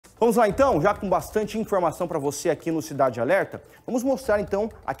Vamos lá então, já com bastante informação para você aqui no Cidade Alerta, vamos mostrar então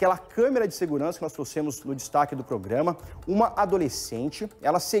aquela câmera de segurança que nós trouxemos no destaque do programa. Uma adolescente,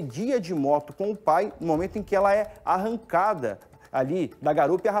 ela seguia de moto com o pai no momento em que ela é arrancada ali da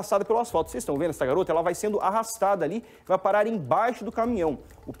garupa e arrastada pelo asfalto. Vocês estão vendo essa garota? Ela vai sendo arrastada ali, vai parar embaixo do caminhão.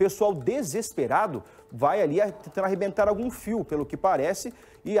 O pessoal desesperado vai ali tentando arrebentar algum fio, pelo que parece,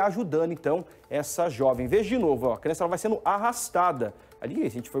 e ajudando então essa jovem. Veja de novo, ó, a criança ela vai sendo arrastada. Ali, a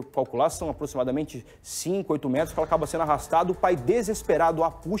gente foi calcular, são aproximadamente 5, 8 metros que ela acaba sendo arrastada. O pai desesperado a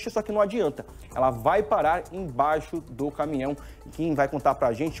puxa, só que não adianta. Ela vai parar embaixo do caminhão. E quem vai contar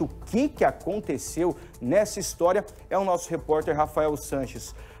pra gente o que aconteceu nessa história é o nosso repórter Rafael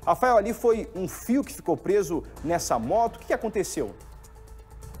Sanches. Rafael, ali foi um fio que ficou preso nessa moto. O que aconteceu?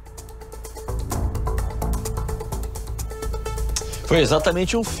 Foi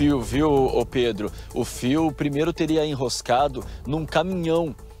exatamente um fio, viu, ô Pedro? O fio primeiro teria enroscado num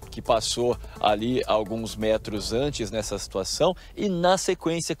caminhão que passou ali alguns metros antes nessa situação e na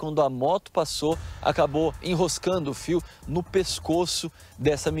sequência, quando a moto passou, acabou enroscando o fio no pescoço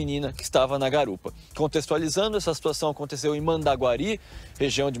dessa menina que estava na garupa. Contextualizando, essa situação aconteceu em Mandaguari,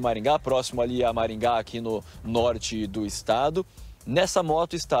 região de Maringá, próximo ali a Maringá, aqui no norte do estado. Nessa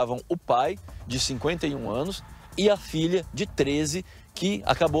moto estavam o pai, de 51 anos, e a filha de 13, que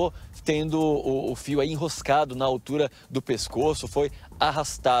acabou tendo o fio aí enroscado na altura do pescoço, foi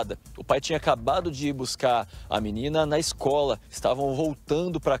arrastada. O pai tinha acabado de ir buscar a menina na escola, estavam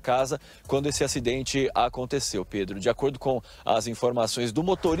voltando para casa quando esse acidente aconteceu, Pedro. De acordo com as informações do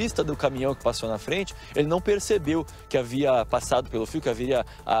motorista do caminhão que passou na frente, ele não percebeu que havia passado pelo fio, que havia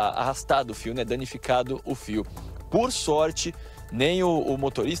arrastado o fio, né, danificado o fio. Por sorte, nem o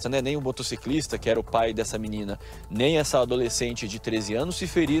motorista, né, nem o motociclista, que era o pai dessa menina, nem essa adolescente de 13 anos se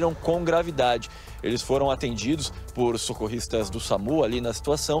feriram com gravidade. Eles foram atendidos por socorristas do SAMU ali na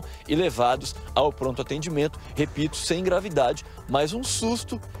situação e levados ao pronto atendimento, repito, sem gravidade, mas um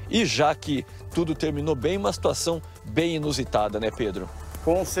susto e já que tudo terminou bem, uma situação bem inusitada, né, Pedro?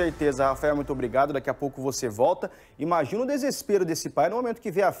 Com certeza, Rafael, muito obrigado. Daqui a pouco você volta. Imagina o desespero desse pai no momento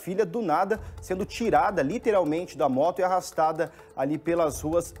que vê a filha do nada sendo tirada literalmente da moto e arrastada ali pelas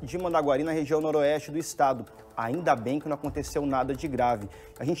ruas de Mandaguari, na região noroeste do estado. Ainda bem que não aconteceu nada de grave.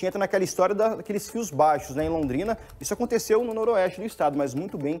 A gente entra naquela história daqueles fios baixos, né, em Londrina. Isso aconteceu no noroeste do estado, mas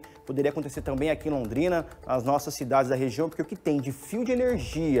muito bem poderia acontecer também aqui em Londrina, nas nossas cidades da região, porque o que tem de fio de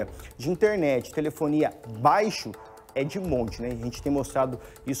energia, de internet, telefonia baixo, é de monte, né? A gente tem mostrado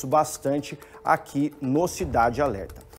isso bastante aqui no Cidade Alerta.